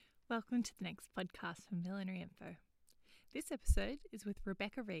Welcome to the next podcast from Millinery Info. This episode is with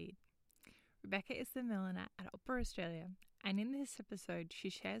Rebecca Reid. Rebecca is the milliner at Opera Australia, and in this episode she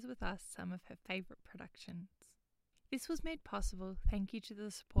shares with us some of her favourite productions. This was made possible thank you to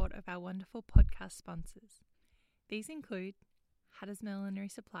the support of our wonderful podcast sponsors. These include Hatters Millinery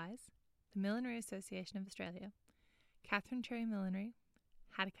Supplies, the Millinery Association of Australia, Catherine Cherry Millinery,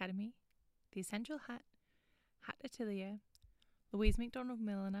 Hat Academy, The Essential Hat, Hat Atelier, Louise McDonald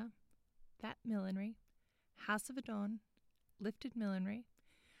Milliner, That Millinery, House of Adorn, Lifted Millinery,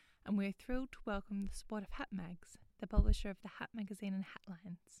 and we're thrilled to welcome the support of Hat Mags, the publisher of the Hat Magazine and Hat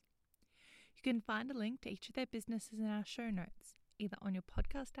Lines. You can find a link to each of their businesses in our show notes, either on your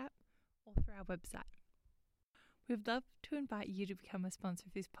podcast app or through our website. We'd love to invite you to become a sponsor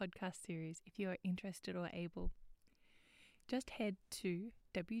of this podcast series if you are interested or able. Just head to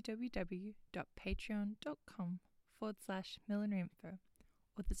www.patreon.com/millineryinfo,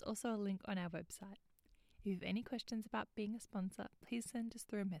 or there's also a link on our website. If you have any questions about being a sponsor, please send us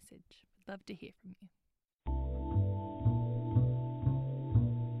through a message. We'd love to hear from you.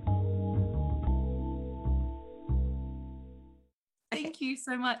 Thank you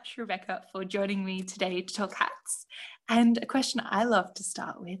so much, Rebecca, for joining me today to talk hats. And a question I love to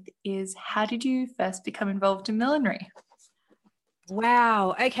start with is, how did you first become involved in millinery?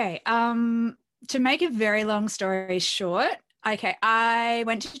 Wow. Okay. To make a very long story short, I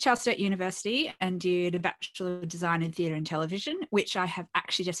went to Charles Sturt University and did a Bachelor of Design in Theatre and Television, which I have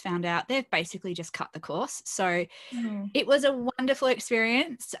actually just found out they've basically just cut the course. So It was a wonderful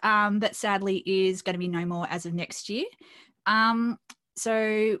experience, but sadly is going to be no more as of next year.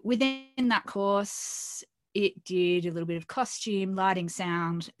 So within that course, it did a little bit of costume, lighting,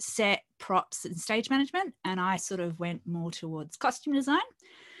 sound, set, props, and stage management. And I sort of went more towards costume design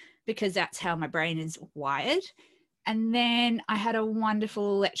because that's how my brain is wired. And then I had a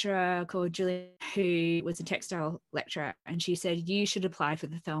wonderful lecturer called Julie, who was a textile lecturer, and she said, you should apply for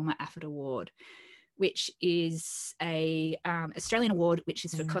the Thelma Afford Award, which is a Australian award, which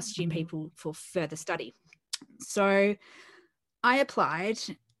is for costume people for further study. So I applied,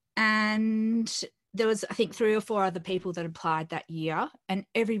 and there was, I think, 3 or 4 other people that applied that year, and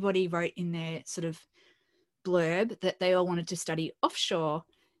everybody wrote in their sort of blurb that they all wanted to study offshore,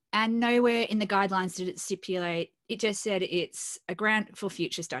 and nowhere in the guidelines did it stipulate. It just said it's a grant for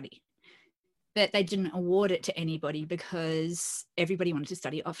future study, but they didn't award it to anybody because everybody wanted to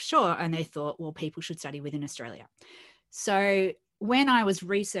study offshore, and they thought, well, people should study within Australia. So when I was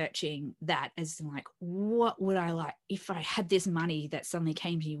researching that, as in like, what would I like if I had this money that suddenly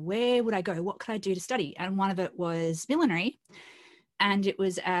came to you? Where would I go? What could I do to study? And one of it was millinery, and it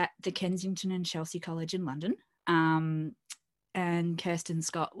was at the Kensington and Chelsea College in London. And Kirsten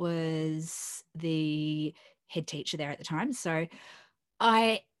Scott was the head teacher there at the time. So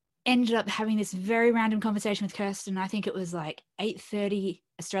I ended up having this very random conversation with Kirsten. I think it was like 8:30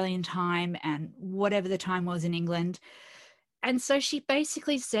 Australian time and whatever the time was in England. And so she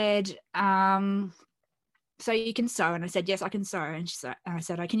basically said, so you can sew? And I said, yes, I can sew. And I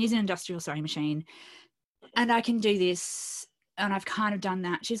said, I can use an industrial sewing machine and I can do this. And I've kind of done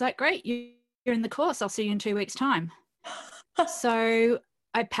that. She's like, great, you're in the course. I'll see you in 2 weeks' time. So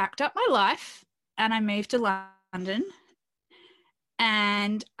I packed up my life and I moved to London,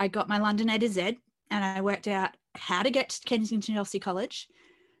 and I got my London A to Z, and I worked out how to get to Kensington Chelsea College.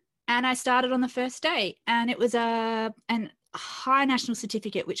 And I started on the first day, and it was an high national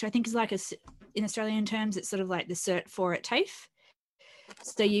certificate, which I think is like in Australian terms, it's sort of like the Cert 4 at TAFE.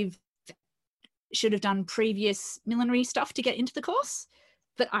 So you should have done previous millinery stuff to get into the course,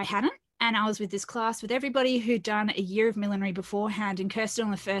 but I hadn't. And I was with this class with everybody who'd done a year of millinery beforehand. And Kirsten on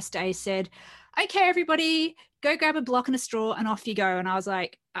the first day said, okay, everybody, go grab a block and a straw and off you go. And I was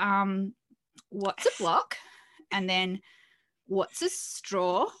like, what's a block? And then what's a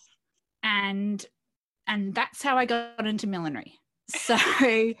straw? And that's how I got into millinery. So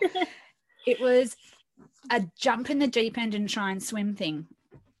it was a jump in the deep end and try and swim thing.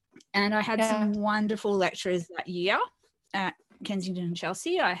 And I had some wonderful lecturers that year at Kensington and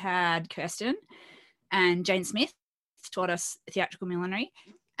Chelsea. I had Kirsten, and Jane Smith taught us theatrical millinery,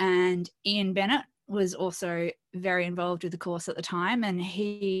 and Ian Bennett was also very involved with the course at the time, and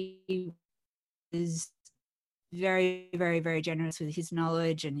he was very, very, very generous with his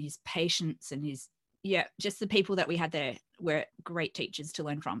knowledge and his patience, and just the people that we had there were great teachers to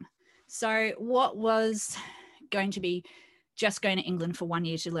learn from. So what was going to be just going to England for 1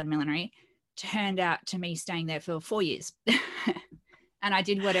 year to learn millinery turned out to me staying there for 4 years. And I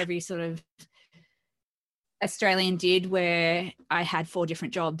did what every sort of Australian did, where I had 4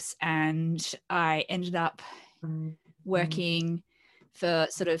 different jobs, and I ended up working for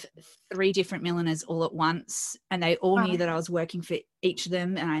sort of 3 different milliners all at once, and they all knew that I was working for each of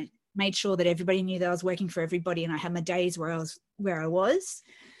them, and I made sure that everybody knew that I was working for everybody, and I had my days where I was.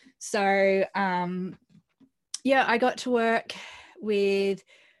 So yeah, I got to work with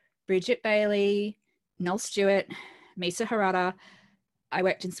Bridget Bailey, Noel Stewart, Misa Harada. I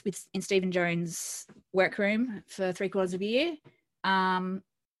worked in Stephen Jones' workroom for 3/4 of a year, and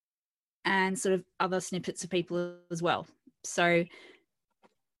sort of other snippets of people as well. So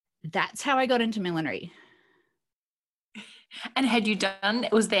that's how I got into millinery. And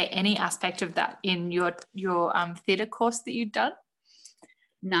was there any aspect of that in your theatre course that you'd done?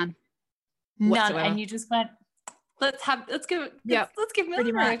 None. Whatsoever. And you just went, let's give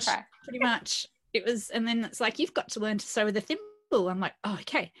millinery a try. Pretty much. It was, and then it's like, you've got to learn to sew with a thimble. I'm like, oh,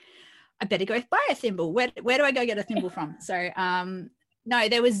 okay, I better go buy a thimble. Where do I go get a thimble from? So no,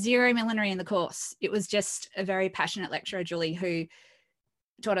 there was zero millinery in the course. It was just a very passionate lecturer, Julie, who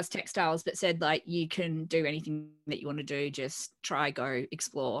taught us textiles, but said, like, you can do anything that you want to do, just try, go,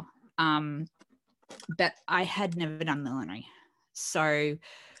 explore. But I had never done millinery. So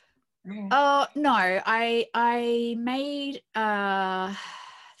no, I made a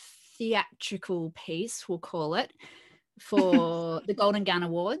theatrical piece, we'll call it, for the Golden Gun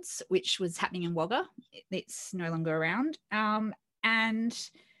Awards, which was happening in Wagga. It's no longer around. And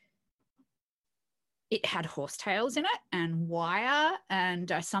it had horsetails in it and wire,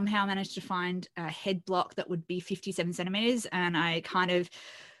 and I somehow managed to find a head block that would be 57 centimeters, and I kind of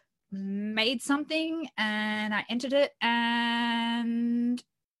made something and I entered it, and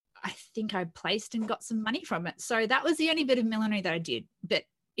I think I placed and got some money from it. So that was the only bit of millinery that I did, but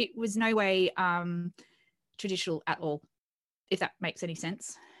it was no way traditional at all, if that makes any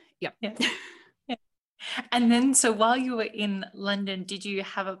sense. Yep. Yeah. And then, so while you were in London, did you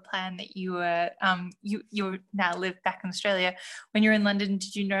have a plan that you were, you now live back in Australia? When you're in London,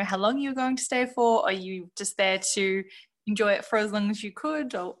 did you know how long you were going to stay for? Or are you just there to enjoy it for as long as you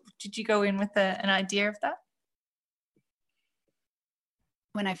could? Or did you go in with an idea of that?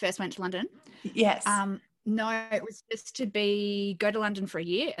 When I first went to London? Yes. No, it was just to go to London for a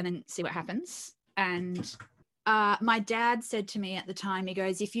year and then see what happens. And my dad said to me at the time, he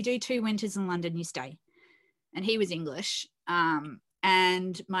goes, if you do 2 winters in London, you stay. And he was English,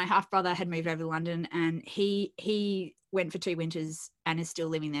 and my half brother had moved over to London, and he went for 2 winters and is still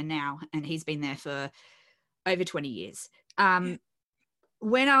living there now, and he's been there for over 20 years.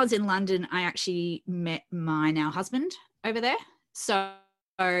 When I was in London, I actually met my now husband over there. So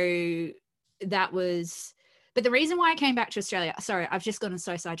that was, but the reason why I came back to Australia, sorry, I've just gotten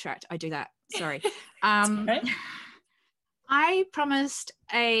so sidetracked. I do that. Sorry. Right. I promised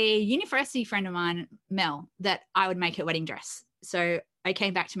a university friend of mine, Mel, that I would make her wedding dress. So I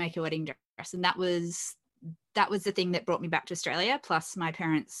came back to make her wedding dress, and that was the thing that brought me back to Australia. Plus my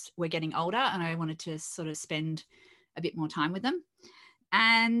parents were getting older and I wanted to sort of spend a bit more time with them.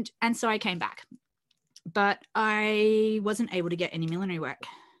 And so I came back, but I wasn't able to get any millinery work.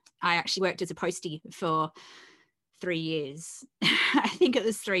 I actually worked as a postie for 3 years. I think it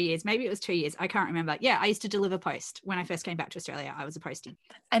was 3 years. Maybe it was 2 years. I can't remember. Yeah, I used to deliver post. When I first came back to Australia, I was a postie.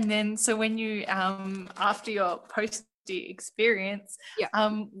 And then, so when you, after your postie experience,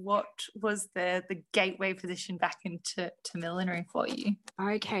 what was the gateway position back into millinery for you?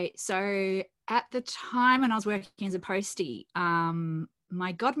 Okay, so at the time when I was working as a postie,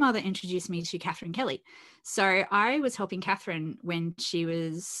 my godmother introduced me to Catherine Kelly. So I was helping Catherine when she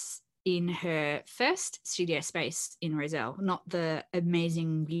was in her first studio space in Rozelle, not the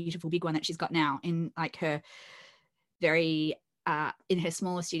amazing, beautiful, big one that she's got now, in like her very, in her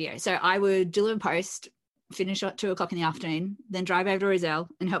smaller studio. So I would deliver post, finish at 2 o'clock in the afternoon, then drive over to Rozelle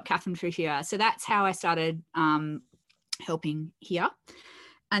and help Catherine for a few hours. So that's how I started helping here.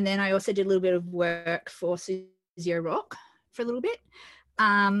 And then I also did a little bit of work for Susie O'Rourke for a little bit.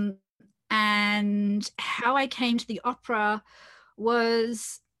 And how I came to the opera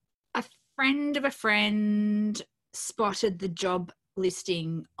was a friend of a friend spotted the job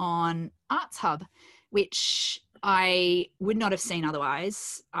listing on Arts Hub, which I would not have seen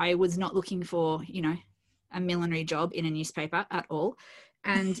otherwise. I was not looking for, a millinery job in a newspaper at all.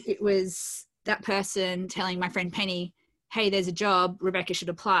 And it was that person telling my friend Penny, hey, there's a job, Rebecca should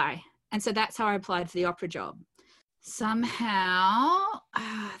apply. And so that's how I applied for the opera job. Somehow,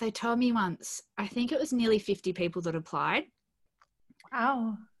 they told me once, I think it was nearly 50 people that applied.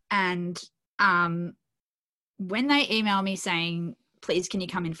 Wow. And when they emailed me saying, please, can you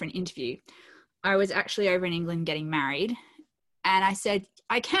come in for an interview? I was actually over in England getting married. And I said,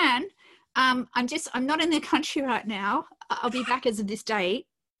 I can. I'm not in the country right now. I'll be back as of this date.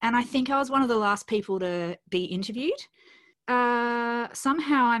 And I think I was one of the last people to be interviewed.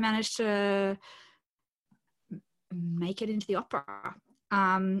 somehow I managed to make it into the opera.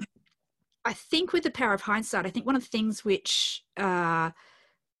 I think with the power of hindsight, I think one of the things which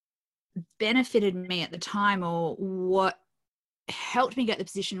benefited me at the time, or what helped me get the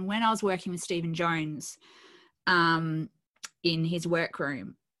position when I was working with Stephen Jones in his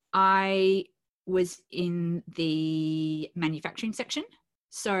workroom, I was in the manufacturing section.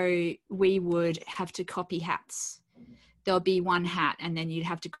 So we would have to copy hats. There'll be one hat and then you'd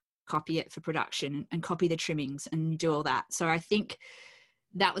have to copy it for production and copy the trimmings and do all that. So I think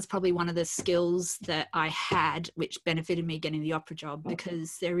that was probably one of the skills that I had, which benefited me getting the opera job,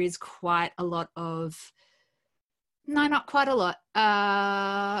 because there is quite a lot of, no, not quite a lot.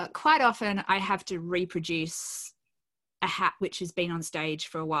 Quite often I have to reproduce a hat which has been on stage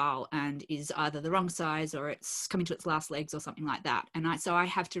for a while and is either the wrong size or it's coming to its last legs or something like that. And so I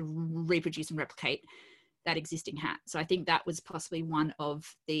have to reproduce and replicate that existing hat. So I think that was possibly one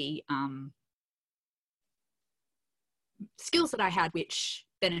of the skills that I had, which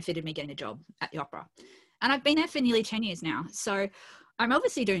benefited me getting a job at the opera. And I've been there for nearly 10 years now. So I'm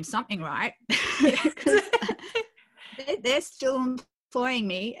obviously doing something right. They're still employing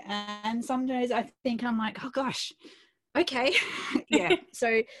me. And some days I think I'm like, oh gosh, okay. Yeah.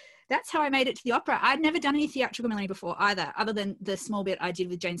 So that's how I made it to the opera. I'd never done any theatrical millinery before either, other than the small bit I did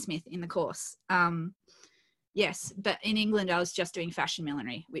with Jane Smith in the course. Yes, but in England I was just doing fashion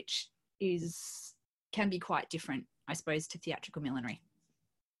millinery, which can be quite different, I suppose, to theatrical millinery.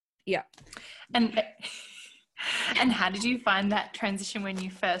 Yeah. And how did you find that transition when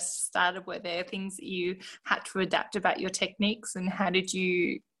you first started? Were there things that you had to adapt about your techniques, and how did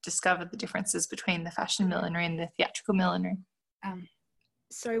you discover the differences between the fashion millinery and the theatrical millinery?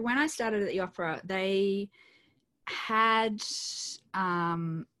 So when I started at the opera, they had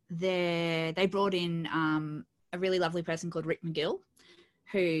they brought in a really lovely person called Rick McGill,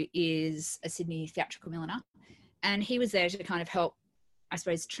 who is a Sydney theatrical milliner, and he was there to kind of help, I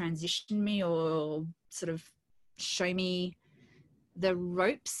suppose, transition me or sort of show me the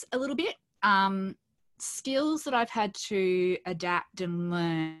ropes a little bit. Skills that I've had to adapt and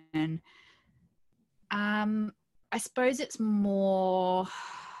learn. I suppose it's more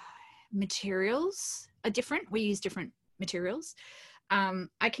materials are different. We use different materials.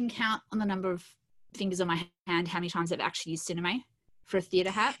 I can count on the number of fingers on my hand how many times I've actually used Cineme for a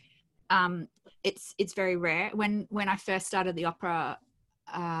theatre hat. It's very rare. When I first started the opera,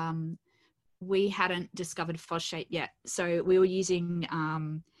 we hadn't discovered Fos shape yet, so we were using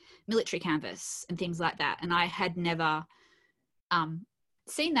military canvas and things like that, and I had never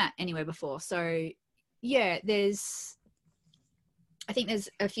seen that anywhere before. So yeah, I think there's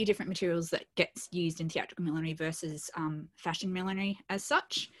a few different materials that gets used in theatrical millinery versus fashion millinery as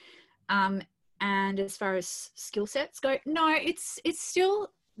such. And as far as skill sets go, no, it's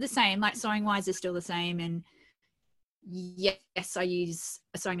still the same. Like sewing wise is still the same, and yes, I use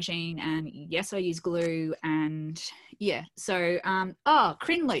a sewing machine, and yes, I use glue, and yeah. So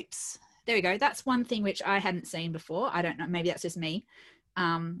crin loops. There we go. That's one thing which I hadn't seen before. I don't know. Maybe that's just me.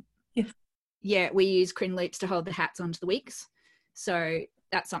 Yeah, we use crin loops to hold the hats onto the wigs. So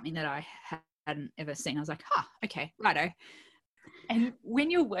that's something that I hadn't ever seen. I was like, okay, righto. And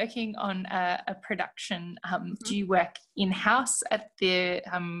when you're working on a production, do you work in-house at the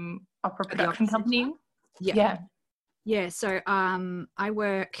opera production company? Yeah. So I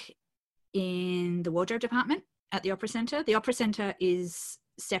work in the wardrobe department at the Opera Centre. The Opera Centre is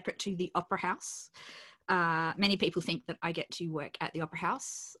separate to the Opera House. Many people think that I get to work at the Opera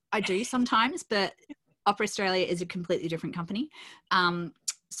House. I do sometimes, but Opera Australia is a completely different company.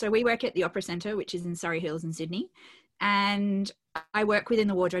 So we work at the Opera Centre, which is in Surrey Hills in Sydney, and I work within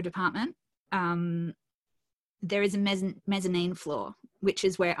the wardrobe department. There is a mezzanine floor, which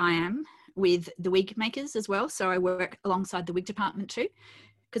is where I am, with the wig makers as well. So I work alongside the wig department too,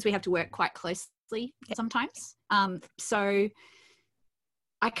 because we have to work quite closely sometimes. So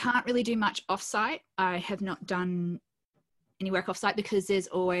I can't really do much off-site. I have not done any work off-site because there's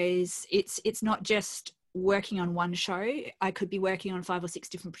always, it's not just working on one show. I could be working on 5 or 6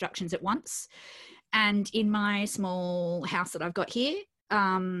 different productions at once. And in my small house that I've got here,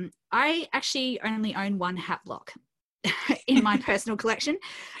 I actually only own one hat block in my personal collection.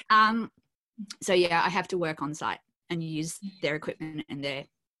 So yeah, I have to work on site and use their equipment and their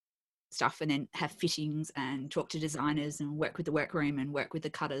stuff, and then have fittings and talk to designers and work with the workroom and work with the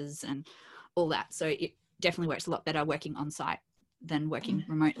cutters and all that. So it definitely works a lot better working on site than working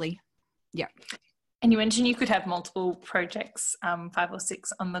remotely. Yeah. And you mentioned you could have multiple projects, 5 or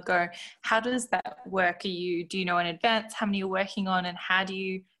 6 on the go. How does that work? Do you know in advance how many you're working on, and how do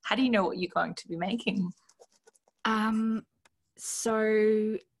you know what you're going to be making?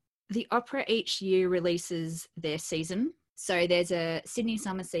 So the opera each year releases their season. So there's a Sydney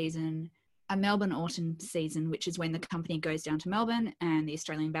summer season, a Melbourne autumn season, which is when the company goes down to Melbourne and the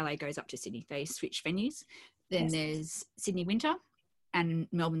Australian Ballet goes up to Sydney. They switch venues. Then there's Sydney winter and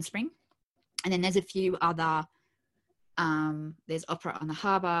Melbourne spring. And then there's a few other, there's opera on the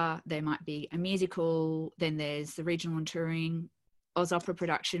harbour. There might be a musical. Then there's the regional and touring Oz Opera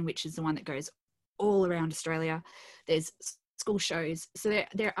production, which is the one that goes all around Australia. There's school shows. So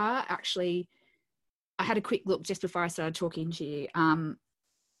there are actually, I had a quick look just before I started talking to you.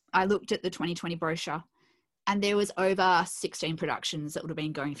 I looked at the 2020 brochure and there was over 16 productions that would have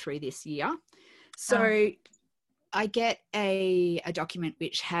been going through this year. So I get a document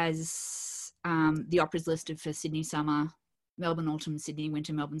which has the operas listed for Sydney summer, Melbourne autumn, Sydney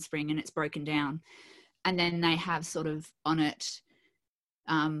winter, Melbourne spring, and it's broken down. And then they have sort of on it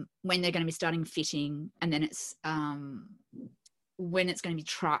when they're going to be starting fitting, and then it's when it's going to be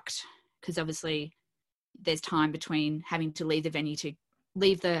trucked, because obviously there's time between having to leave the venue to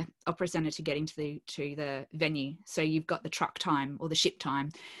leave the opera centre to getting to the venue. So you've got the truck time or the ship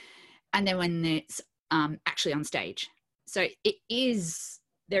time, and then when it's actually on stage. So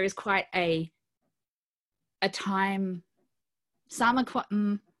there is quite a time. Some are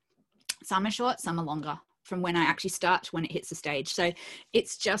short, some are longer from when I actually start to when it hits the stage. So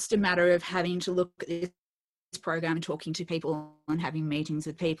it's just a matter of having to look at this program and talking to people and having meetings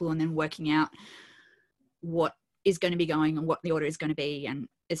with people and then working out what is going to be going and what the order is going to be, and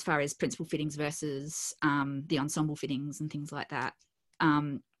as far as principal fittings versus the ensemble fittings and things like that.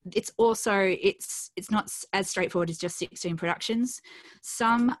 It's not as straightforward as just 16 productions.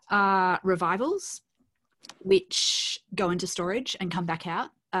 Some are revivals which go into storage and come back out.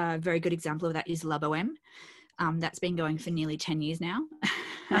 A very good example of that is La Bohème. That's been going for nearly 10 years now.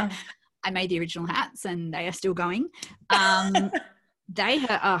 Oh. I made the original hats and they are still going.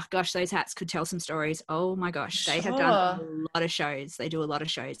 Those hats could tell some stories. Oh my gosh, they have done a lot of shows. They do a lot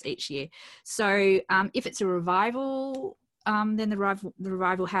of shows each year. So if it's a revival, then the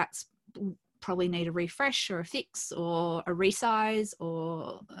revival hats probably need a refresh or a fix or a resize,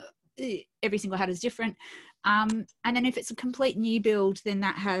 or every single hat is different. And then if it's a complete new build, then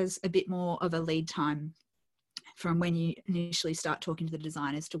that has a bit more of a lead time from when you initially start talking to the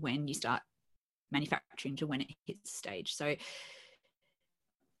designers to when you start manufacturing to when it hits stage. So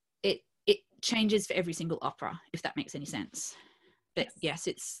it changes for every single opera, if that makes any sense. But yes,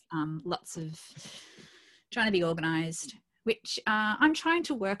 it's lots of trying to be organised, which I'm trying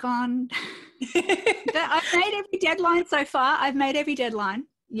to work on. I've made every deadline so far.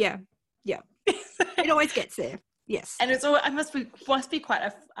 Yeah. It always gets there. Yes. And it must be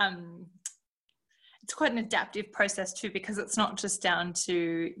quite it's quite an adaptive process too, because it's not just down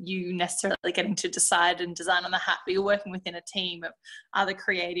to you necessarily getting to decide and design on the hat, but you're working within a team of other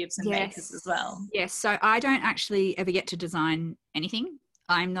creatives and makers as well. Yes. So I don't actually ever get to design anything.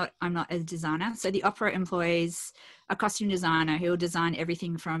 I'm not a designer. So the opera employs a costume designer who will design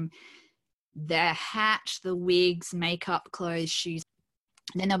everything from the hat, the wigs, makeup, clothes, shoes.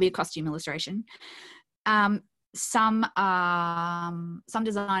 And then there'll be a costume illustration. Some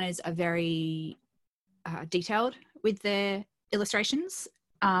designers are very detailed with their illustrations,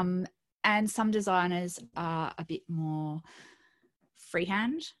 and some designers are a bit more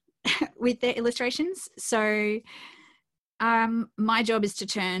freehand with their illustrations. So my job is to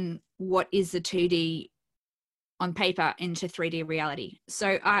turn what is the 2D on paper into 3D reality.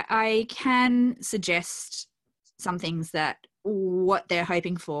 So I can suggest some things that what they're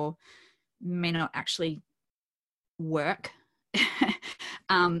hoping for may not actually work.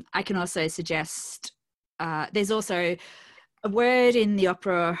 I can also suggest there's also a word in the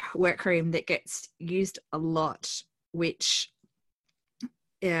opera workroom that gets used a lot, which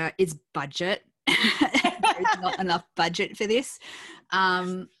is budget. There's not enough budget for this.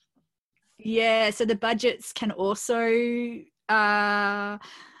 So the budgets can also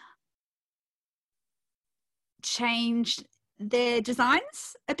change their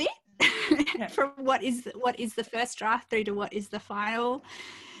designs a bit. From what is the first draft through to what is the final.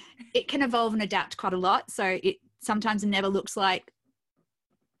 It can evolve and adapt quite a lot, so it sometimes never looks like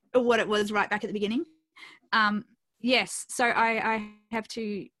what it was right back at the beginning. Yes, so I have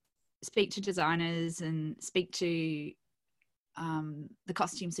to speak to designers and speak to the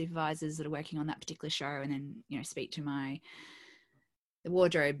costume supervisors that are working on that particular show, and then speak to the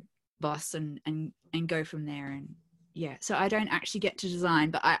wardrobe boss and go from there. And so I don't actually get to design,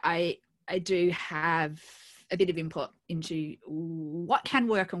 but I do have a bit of input into what can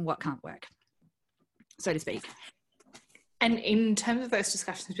work and what can't work, so to speak. And in terms of those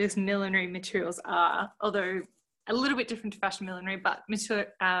discussions, because millinery materials are, although a little bit different to fashion millinery, but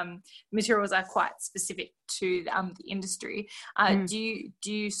materials are quite specific to the industry. Do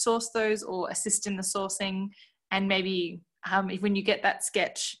you source those or assist in the sourcing? And maybe when you get that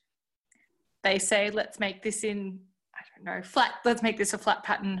sketch, they say, let's make this in, I don't know, flat, let's make this a flat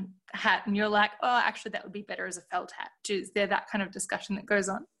pattern hat. And you're like, oh, actually, that would be better as a felt hat. Is there that kind of discussion that goes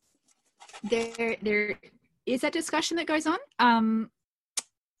on? There is that discussion that goes on.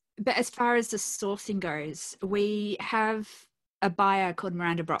 But as far as the sourcing goes, we have a buyer called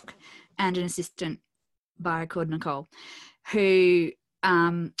Miranda Brock and an assistant buyer called Nicole, who,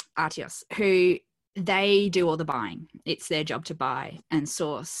 Artios, who they do all the buying. It's their job to buy and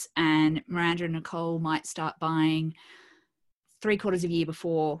source. And Miranda and Nicole might start buying 3/4 of a year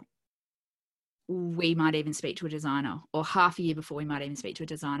before we might even speak to a designer, or half a year before we might even speak to a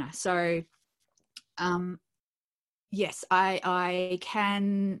designer. So, yes, I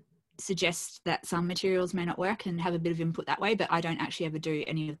can suggest that some materials may not work and have a bit of input that way, but I don't actually ever do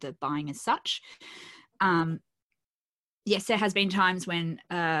any of the buying as such. Yes, there has been times when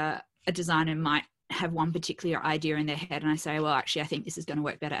a designer might have one particular idea in their head and I say, well, actually, I think this is going to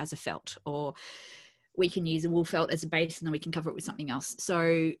work better as a felt, or we can use a wool felt as a base and then we can cover it with something else.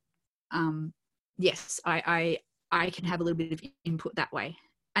 So yes, I can have a little bit of input that way.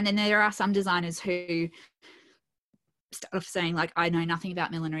 And then there are some designers who start off saying, like, I know nothing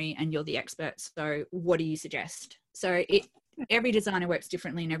about millinery and you're the expert, so what do you suggest? So every designer works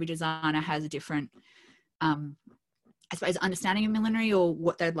differently, and every designer has a different I suppose understanding of millinery, or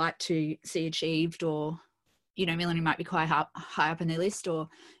what they'd like to see achieved, or, you know, millinery might be quite high up on their list, or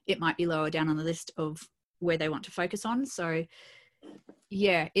it might be lower down on the list of where they want to focus on. So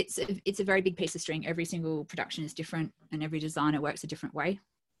yeah, it's a very big piece of string. Every single production is different and every designer works a different way.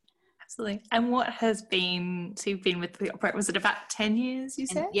 Absolutely. And what has been, so you've been with the opera, was it about 10 years, you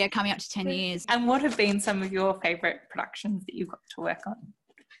said? Yeah, coming up to 10 years. And what have been some of your favourite productions that you've got to work on?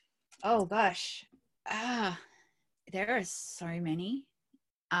 Oh, gosh. There are so many.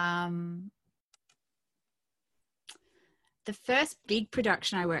 The first big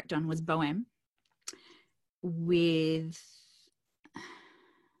production I worked on was Bohème with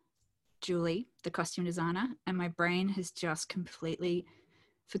Julie, the costume designer, and my brain has just completely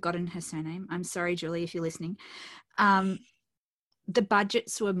forgotten her surname. I'm sorry, Julie, if you're listening. The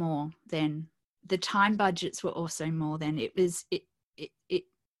budgets were more then. The time budgets were also more then. It was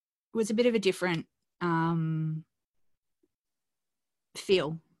a bit of a different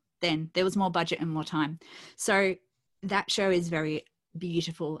feel then. There was more budget and more time. So that show is very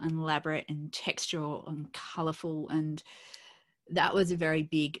beautiful and elaborate and textural and colourful, and that was a very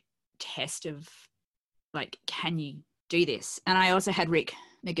big test of, like, can you do this? And I also had Rick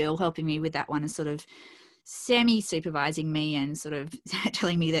McGill helping me with that one and sort of semi-supervising me and sort of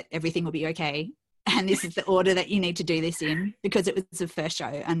telling me that everything will be okay and this is the order that you need to do this in, because it was the first show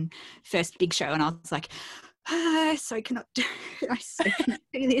and first big show, and I was like, I cannot do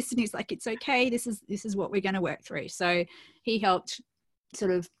this. And he's like, it's okay, this is what we're going to work through. So he helped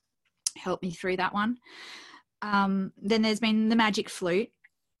me through that one. Then there's been the Magic Flute,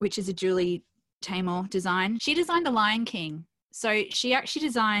 which is a Julie Taymor design. She designed The Lion King. So she actually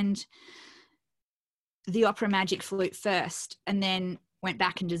designed the opera Magic Flute first and then went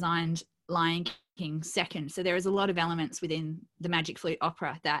back and designed Lion King second. So there is a lot of elements within the Magic Flute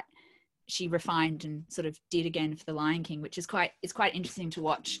opera that she refined and sort of did again for the Lion King, which is quite interesting to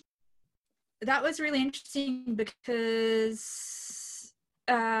watch. That was really interesting because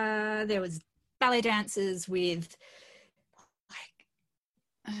there was ballet dancers with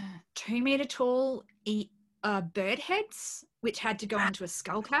like 2 meter tall bird heads, which had to go onto a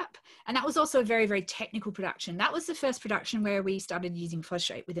skull cap. And that was also a very, very technical production. That was the first production where we started using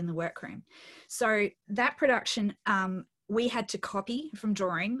Photoshop within the workroom. So that production, we had to copy from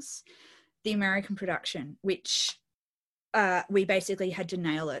drawings the American production, which we basically had to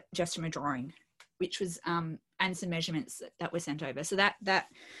nail it just from a drawing, which was, and some measurements that were sent over. So that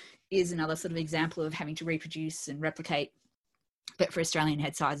is another sort of example of having to reproduce and replicate, but for Australian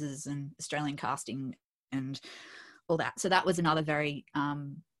head sizes and Australian casting and all that. So that was another very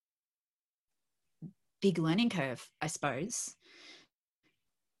big learning curve, I suppose.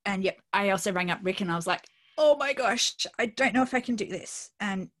 And yep, I also rang up Rick and I was like, oh my gosh, I don't know if I can do this.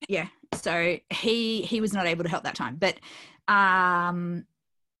 And yeah, so he was not able to help that time. But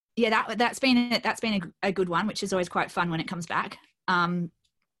yeah, that's been a good one, which is always quite fun when it comes back. And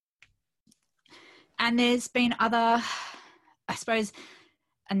there's been other, I suppose,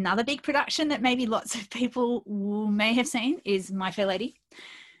 another big production that maybe lots of people may have seen is My Fair Lady.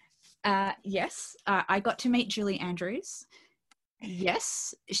 Yes, I got to meet Julie Andrews.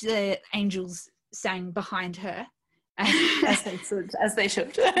 Yes, the Angels sang behind her. As they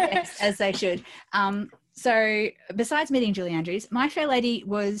should. Yes, as they should. So besides meeting Julie Andrews, My Fair Lady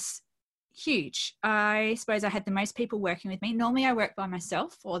was huge. I suppose I had the most people working with me. Normally I work by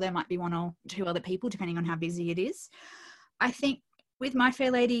myself, or there might be one or two other people, depending on how busy it is. I think with My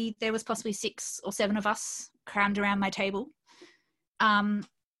Fair Lady, there was possibly 6 or 7 of us crammed around my table.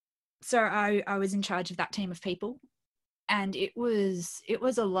 So I was in charge of that team of people, and it was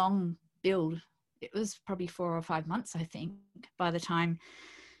a long build. It was probably 4 or 5 months, I think, by the time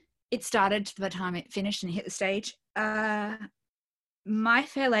it started to the time it finished and hit the stage. My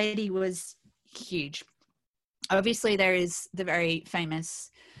Fair Lady was huge. Obviously, there is the very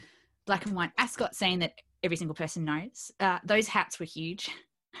famous black and white ascot scene that every single person knows. Those hats were huge.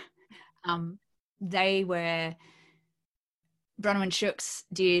 They were... Bronwyn Shooks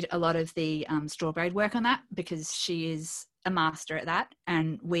did a lot of the straw braid work on that, because she is a master at that,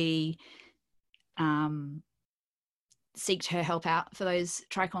 and we seeked her help out for those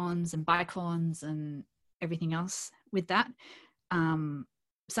tricorns and bicorns and everything else with that. Some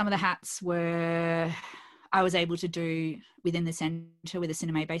of the hats I was able to do within the centre with a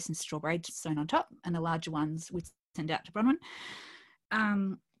Cinema base and straw braid sewn on top, and the larger ones we send out to Bronwyn.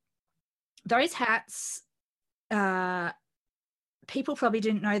 Those hats, people probably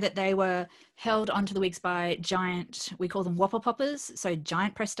didn't know that they were held onto the wigs by giant, we call them whopper poppers, so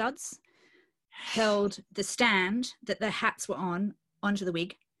giant press studs, held the stand that the hats were on onto the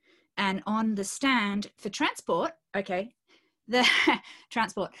wig. And on the stand for transport, the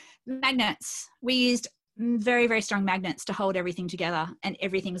transport magnets, we used very, very strong magnets to hold everything together, and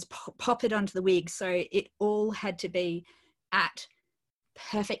everything was popped onto the wig. So it all had to be at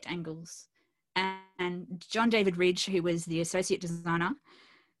perfect angles. And John David Ridge, who was the associate designer,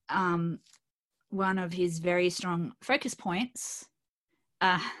 one of his very strong focus points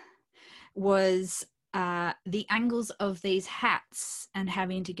was the angles of these hats and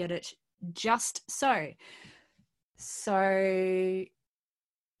having to get it just so. So,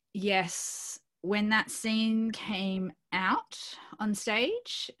 yes, when that scene came out on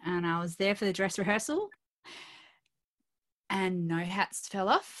stage and I was there for the dress rehearsal and no hats fell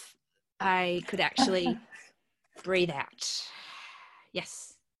off, I could actually breathe out.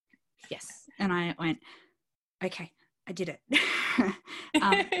 Yes. And I went, okay, I did it.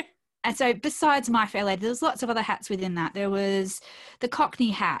 And so besides My Fair Lady, there was lots of other hats within that. There was the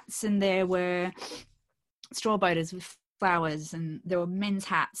Cockney hats, and there were straw boaters with flowers, and there were men's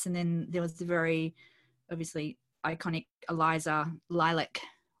hats, and then there was the very obviously iconic Eliza lilac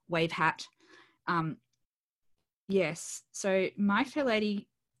wave hat. Yes, so My Fair Lady,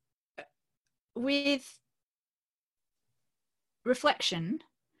 with reflection,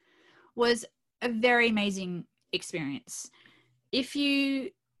 was a very amazing experience. If you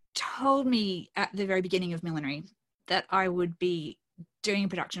told me at the very beginning of millinery that I would be doing a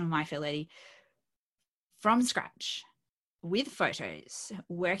production of My Fair Lady from scratch with photos,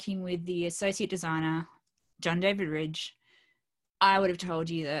 working with the associate designer, John David Ridge, I would have told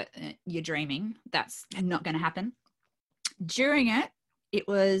you that you're dreaming. That's not going to happen. During it, it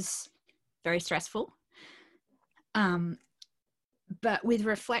was very stressful. But with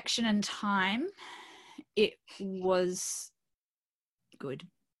reflection and time, it was good.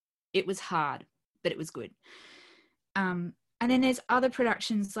 It was hard, but it was good. And then there's other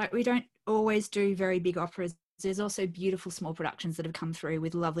productions, like we don't always do very big operas. There's also beautiful small productions that have come through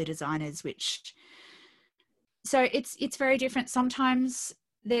with lovely designers, so it's very different. Sometimes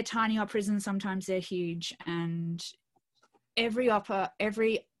they're tiny operas and sometimes they're huge. And every opera,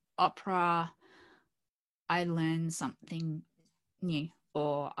 I learn something new,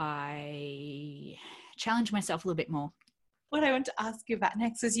 or I challenge myself a little bit more. What I want to ask you about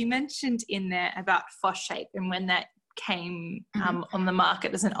next is, you mentioned in there about Foshape and when that came on the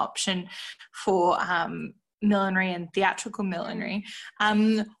market as an option for millinery and theatrical millinery.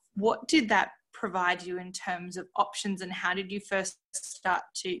 What did that provide you in terms of options, and how did you first start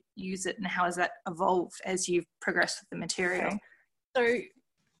to use it, and how has that evolved as you've progressed with the material? So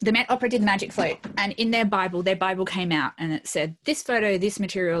the Met Opera did Magic Float, and in their Bible came out and it said, this photo, this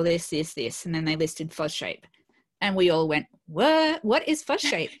material, this, and then they listed Foshape. And we all went, what is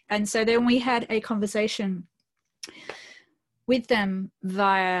Foshape? And so then we had a conversation with them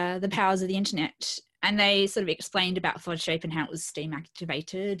via the powers of the internet. And they sort of explained about Foshape and how it was steam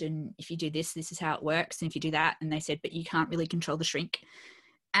activated. And if you do this, this is how it works. And if you do that, and they said, but you can't really control the shrink.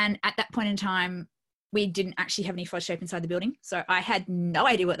 And at that point in time, we didn't actually have any Foshape inside the building. So I had no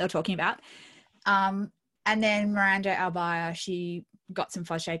idea what they were talking about. And then Miranda, our buyer, she got some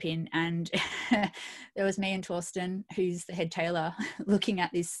Foshape in, and there was me and Torsten, who's the head tailor, looking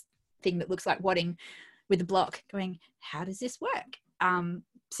at this thing that looks like wadding with a block going, how does this work?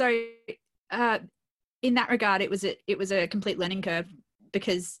 So in that regard, it was a complete learning curve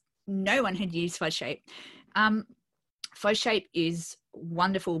because no one had used Fuzz Shape. Fuzz Shape is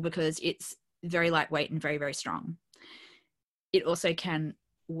wonderful because it's very lightweight and very, very strong. It also can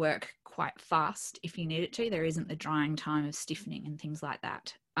work quite fast if you need it to. There isn't the drying time of stiffening and things like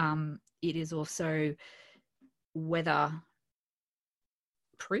that. It is also weather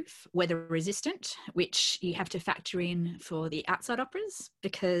resistant, which you have to factor in for the outside operas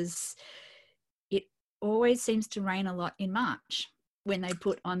because it always seems to rain a lot in March when they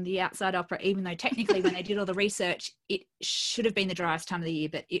put on the outside opera, even though technically when they did all the research, it should have been the driest time of the year,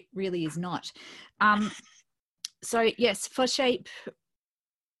 but it really is not. So yes, Fuzz Shape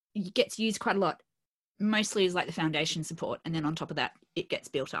gets used quite a lot, mostly as like the foundation support. And then on top of that, it gets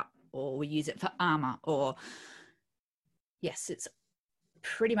built up, or we use it for armor, or yes, it's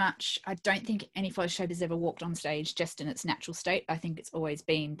pretty much, I don't think any Fuzz Shape has ever walked on stage just in its natural state. I think it's always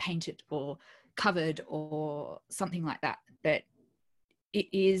been painted or covered or something like that. But it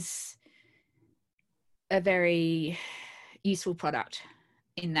is a very useful product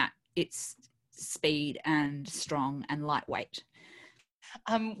in that it's speed and strong and lightweight.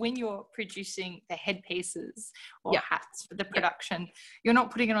 When you're producing the headpieces or hats for the production, you're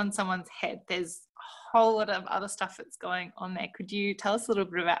not putting it on someone's head. There's a whole lot of other stuff that's going on there. Could you tell us a little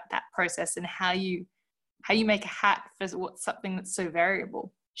bit about that process and how you make a hat for something that's so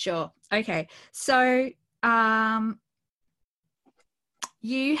variable? Sure. Okay. So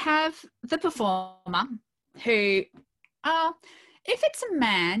you have the performer who, if it's a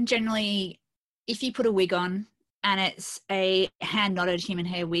man, generally, if you put a wig on and it's a hand-knotted human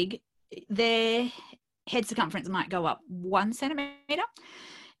hair wig, their head circumference might go up 1 centimetre.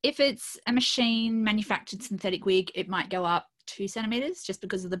 If it's a machine-manufactured synthetic wig, it might go up 2 centimetres just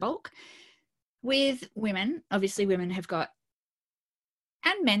because of the bulk. With women, obviously women have got,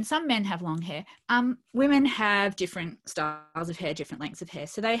 and men, some men have long hair. Women have different styles of hair, different lengths of hair.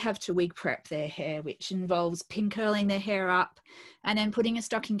 So they have to wig prep their hair, which involves pin curling their hair up and then putting a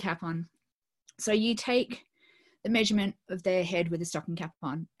stocking cap on. So you take the measurement of their head with a stocking cap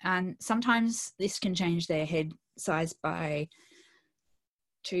on, and sometimes this can change their head size by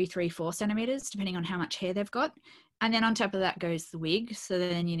 2, 3, 4 centimeters, depending on how much hair they've got. And then on top of that goes the wig. So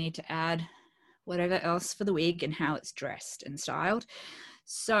then you need to add whatever else for the wig and how it's dressed and styled.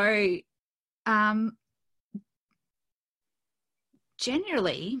 So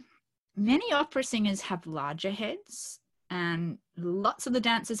generally, many opera singers have larger heads and lots of the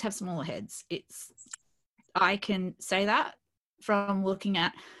dancers have smaller heads. I can say that from looking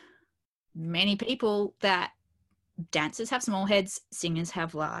at many people that dancers have small heads, singers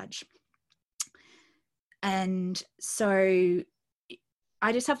have large. And so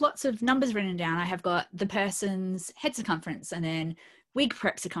I just have lots of numbers written down. I have got the person's head circumference and then wig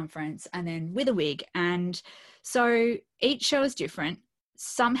prep circumference and then with a wig. And so each show is different.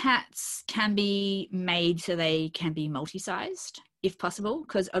 Some hats can be made so they can be multi-sized if possible,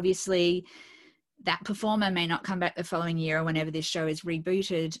 because obviously that performer may not come back the following year or whenever this show is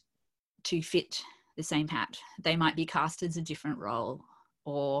rebooted to fit the same hat. They might be cast as a different role,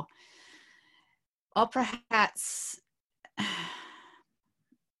 or opera hats,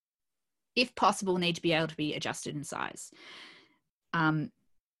 if possible, need to be able to be adjusted in size. And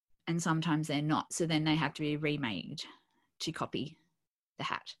sometimes they're not. So then they have to be remade to copy the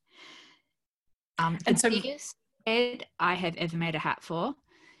hat. The biggest head I have ever made a hat for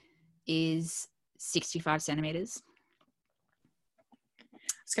is 65 centimeters.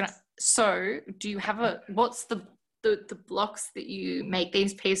 So do you have what's the blocks that you make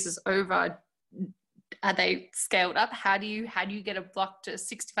these pieces over? Are they scaled up? How do you get a block to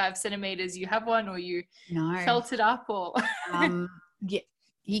 65 centimeters? You have one, or you felt it up, or yeah,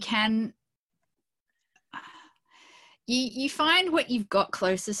 you can. You find what you've got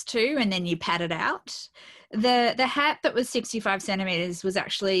closest to, and then you pad it out. The hat that was 65 centimeters was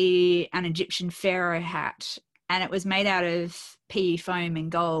actually an Egyptian pharaoh hat, and it was made out of PE foam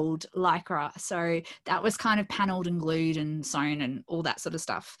and gold lycra. So that was kind of panelled and glued and sewn and all that sort of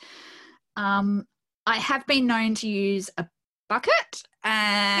stuff. I have been known to use a bucket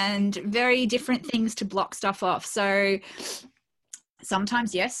and very different things to block stuff off. So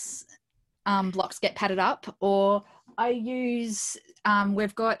sometimes, yes, blocks get padded up, or I use,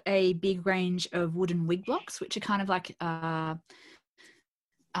 we've got a big range of wooden wig blocks, which are kind of like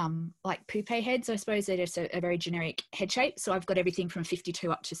poupée heads, I suppose. They're just a very generic head shape. So I've got everything from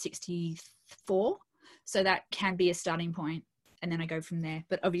 52 up to 64. So that can be a starting point, and then I go from there.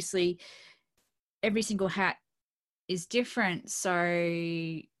 But obviously, every single hat is different.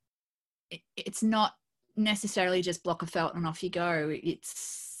 So it's not necessarily just block of felt and off you go. It's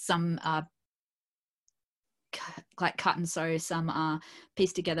some like cut and sew, some are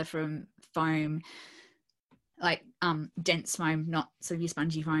pieced together from foam, like dense foam, not sort of your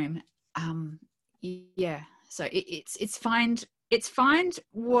spongy foam. Yeah, so it's find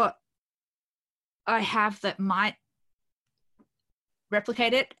what I have that might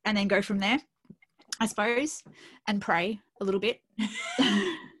replicate it, and then go from there, I suppose, and pray a little bit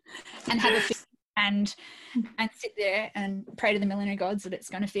and have a fit and sit there and pray to the millinery gods that it's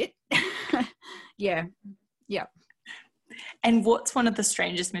going to fit. Yeah. And what's one of the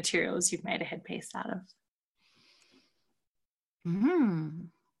strangest materials you've made a headpiece out of?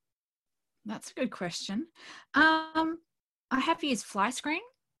 That's a good question. I have used fly screen.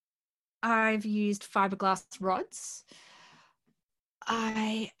 I've used fiberglass rods.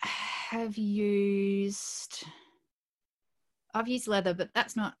 I've used leather, but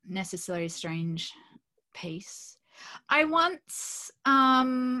that's not necessarily a strange piece. I once,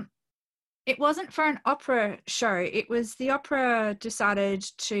 it wasn't for an opera show. It was the opera decided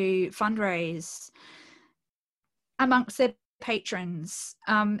to fundraise amongst their patrons.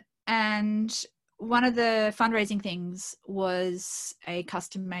 And one of the fundraising things was a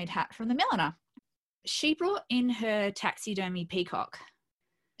custom-made hat from the milliner. She brought in her taxidermy peacock.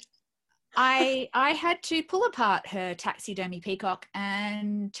 I had to pull apart her taxidermy peacock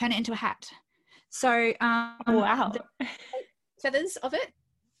and turn it into a hat. So wow, the feathers of it,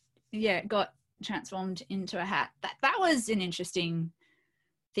 got transformed into a hat. That was an interesting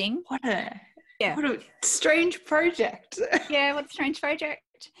thing. What a strange project. Yeah, what a strange project.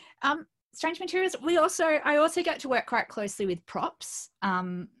 Strange materials. I also get to work quite closely with props.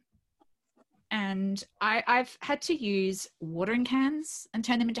 And I've had to use watering cans and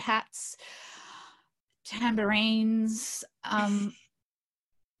turn them into hats, tambourines. Oh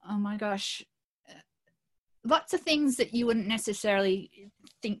my gosh. Lots of things that you wouldn't necessarily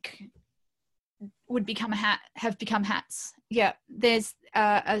think would become a hat have become hats. Yeah, there's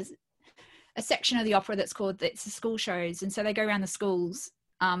a section of the opera that's called, it's the school shows. And so they go around the schools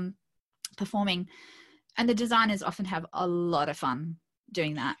performing, and the designers often have a lot of fun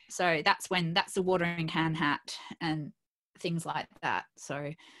doing that. So that's the watering can hat and things like that.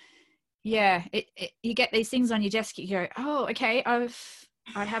 So yeah, you get these things on your desk, you go, oh, okay, I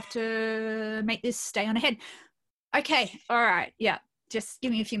have to make this stay on a head. Okay, all right, yeah, just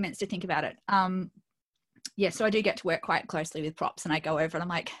give me a few minutes to think about it. So I do get to work quite closely with props, and I go over and I'm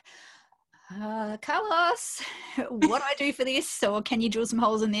like, Carlos, what do I do for this? Or can you drill some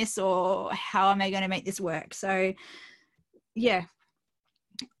holes in this? Or how am I going to make this work? So yeah,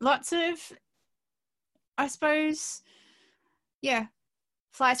 lots of, I suppose,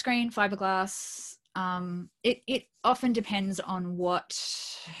 fly screen, fiberglass. It often depends on what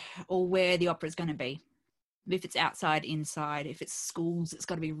or where the opera is going to be. If it's outside, inside. If it's schools, it's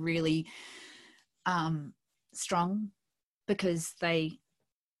got to be really strong, because they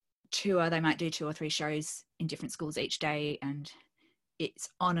might do 2 or 3 shows in different schools each day, and it's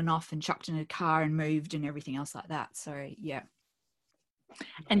on and off and chucked in a car and moved and everything else like that. So yeah.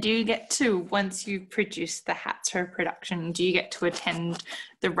 And do you get to, once you produce the hats for production, do you get to attend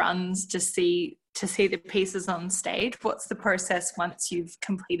the runs to see the pieces on stage? What's the process once you've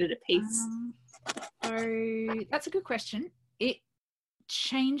completed a piece? So that's a good question. It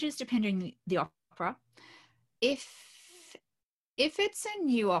changes depending on the opera. If it's a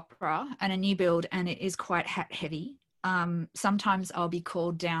new opera and a new build and it is quite hat heavy, sometimes I'll be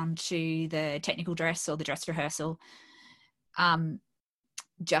called down to the technical dress or the dress rehearsal,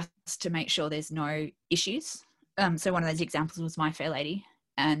 just to make sure there's no issues. So one of those examples was My Fair Lady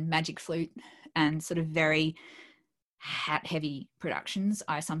and Magic Flute, and sort of very hat heavy productions.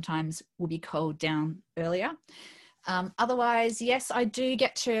 I sometimes will be called down earlier. Otherwise, yes, I do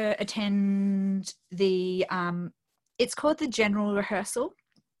get to attend the, it's called the general rehearsal,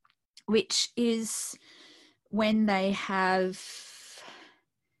 which is when they have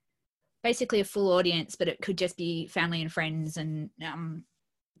basically a full audience, but it could just be family and friends and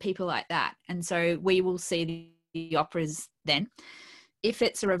people like that. And so we will see the operas then. If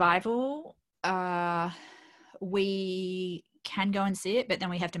it's a revival, we can go and see it, but then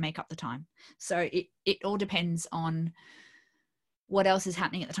we have to make up the time. So it all depends on what else is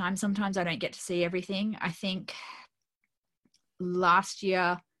happening at the time. Sometimes I don't get to see everything. I think last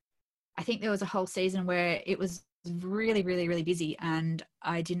year, there was a whole season where it was really, really, really busy, and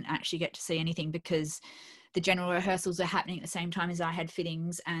I didn't actually get to see anything because the general rehearsals are happening at the same time as I had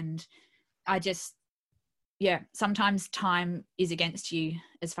fittings, and I just, sometimes time is against you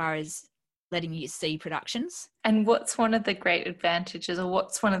as far as letting you see productions. And what's one of the great advantages, or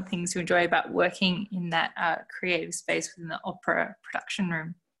what's one of the things you enjoy about working in that creative space within the opera production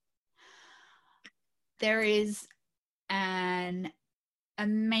room? There is an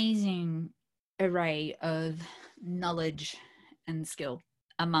amazing array of knowledge and skill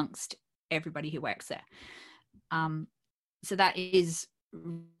amongst everybody who works there. So that is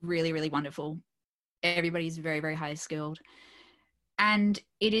really, really wonderful. Everybody's very, very high skilled. And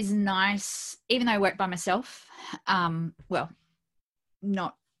it is nice, even though I work by myself, I'm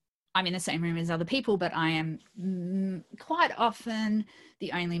in the same room as other people, but I am quite often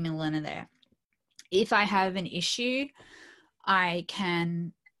the only milliner there. If I have an issue, I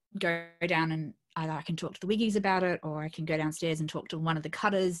can go down and either I can talk to the wiggies about it, or I can go downstairs and talk to one of the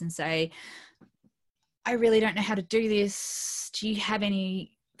cutters and say, I really don't know how to do this. Do you have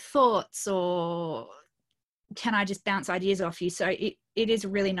any thoughts, or can I just bounce ideas off you? So it is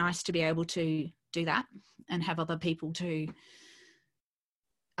really nice to be able to do that and have other people to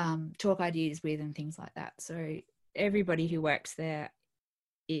talk ideas with and things like that. So everybody who works there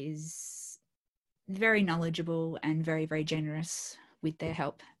is very knowledgeable and very, very generous with their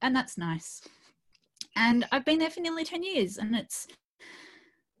help. And that's nice. And I've been there for nearly 10 years and it's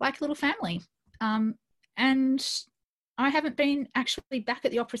like a little family. And I haven't been actually back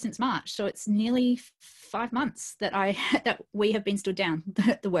at the opera since March. So it's nearly 5 months that we have been stood down.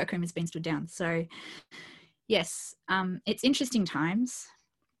 The workroom has been stood down. So yes, it's interesting times.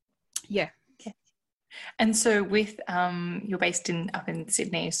 Yeah. And so with you're based up in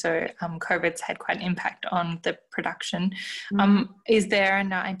Sydney, so COVID's had quite an impact on the production. Is there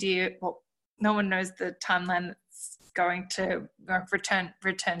an idea, well, no one knows the timeline that's going to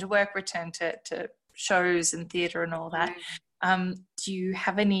return to work, return to shows and theatre and all that. Do you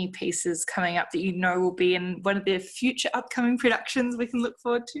have any pieces coming up that you know will be in one of the future upcoming productions we can look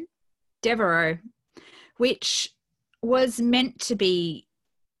forward to? Devereaux, which was meant to be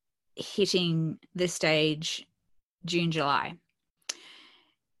hitting the stage June, July.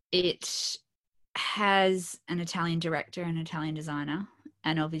 It has an Italian director and Italian designer,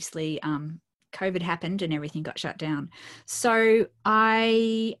 and obviously COVID happened and everything got shut down. So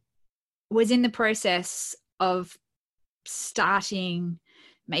I was in the process of starting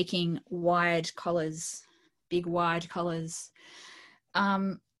making wide collars, big wide collars,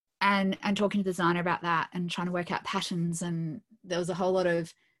 and talking to the designer about that and trying to work out patterns. And there was a whole lot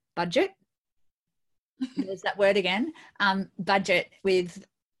of budget. There's that word again. Budget, with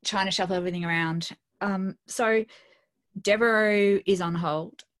trying to shuffle everything around. So Devereaux is on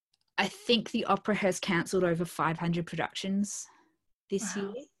hold. I think the opera has cancelled over 500 productions this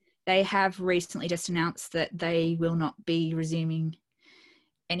year. They have recently just announced that they will not be resuming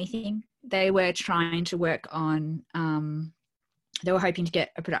anything. They were trying to work on, they were hoping to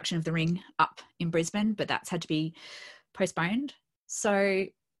get a production of The Ring up in Brisbane, but that's had to be postponed. So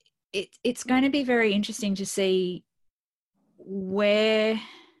it's going to be very interesting to see where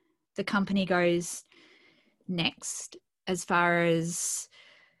the company goes next, as far as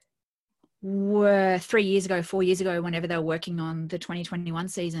were 3 years ago, 4 years ago, whenever they were working on the 2021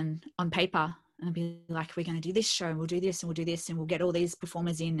 season on paper, and they'd be like, we're going to do this show, and we'll do this, and we'll do this, and we'll get all these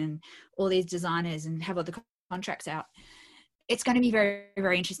performers in and all these designers and have all the contracts out. It's going to be very,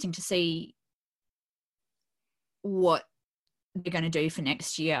 very interesting to see what they're going to do for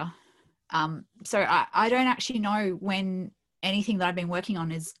next year. So I don't actually know when anything that I've been working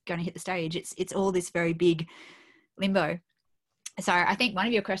on is going to hit the stage. It's all this very big limbo. So I think one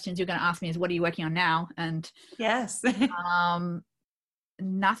of your questions you're going to ask me is, what are you working on now? And yes,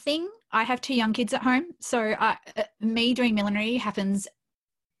 nothing. I have 2 young kids at home. So me doing millinery happens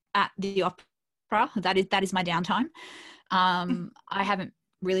at the opera. That is my downtime. I haven't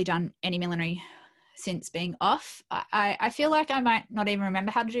really done any millinery since being off. I feel like I might not even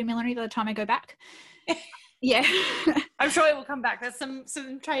remember how to do millinery by the time I go back. Yeah. I'm sure it will come back. There's some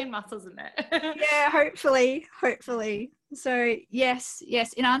trained muscles in there. Yeah, hopefully. So yes.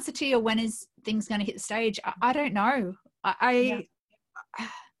 In answer to your when is things going to hit the stage, I don't know. I've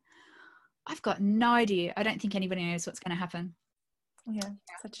got no idea. I don't think anybody knows what's going to happen. Yeah,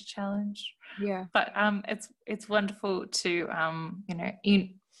 such a challenge. Yeah. But it's wonderful to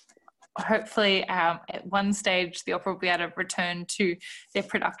hopefully at one stage the opera will be able to return to their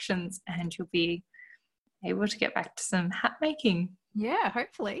productions and you'll be able to get back to some hat making. Yeah,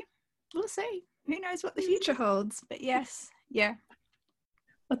 hopefully. We'll see. Who knows what the future holds? But yes, yeah.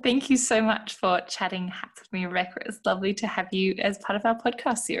 Well, thank you so much for chatting hats with me, Rebecca. It's lovely to have you as part of our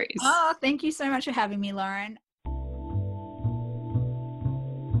podcast series. Oh, thank you so much for having me, Lauren.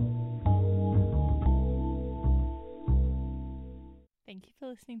 Thank you for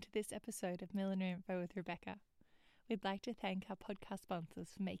listening to this episode of Millinery Info with Rebecca. We'd like to thank our podcast sponsors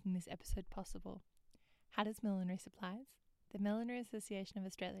for making this episode possible. Hatters Millinery Supplies, the Millinery Association of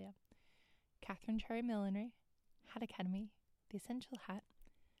Australia, Catherine Cherry Millinery, Hat Academy, The Essential Hat,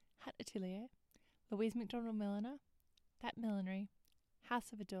 Hat Atelier, Louise McDonald Milliner, That Millinery,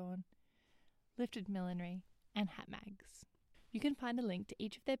 House of Adorn, Lifted Millinery, and Hat Mags. You can find a link to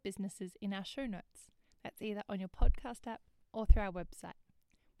each of their businesses in our show notes. That's either on your podcast app or through our website.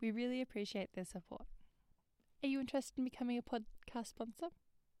 We really appreciate their support. Are you interested in becoming a podcast sponsor?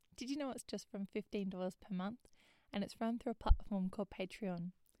 Did you know it's just from $15 per month, and it's run through a platform called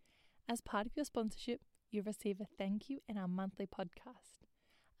Patreon? As part of your sponsorship, you'll receive a thank you in our monthly podcast,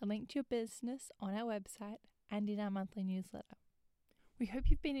 a link to your business on our website, and in our monthly newsletter. We hope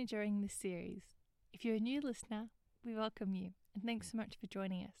you've been enjoying this series. If you're a new listener, we welcome you, and thanks so much for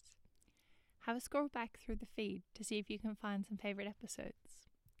joining us. Have a scroll back through the feed to see if you can find some favourite episodes.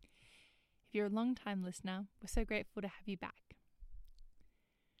 If you're a long-time listener, we're so grateful to have you back.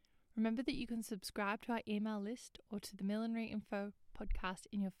 Remember that you can subscribe to our email list or to the Millinery Info podcast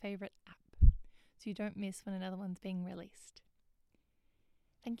in your favourite app, so you don't miss when another one's being released.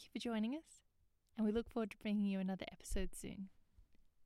 Thank you for joining us, and we look forward to bringing you another episode soon.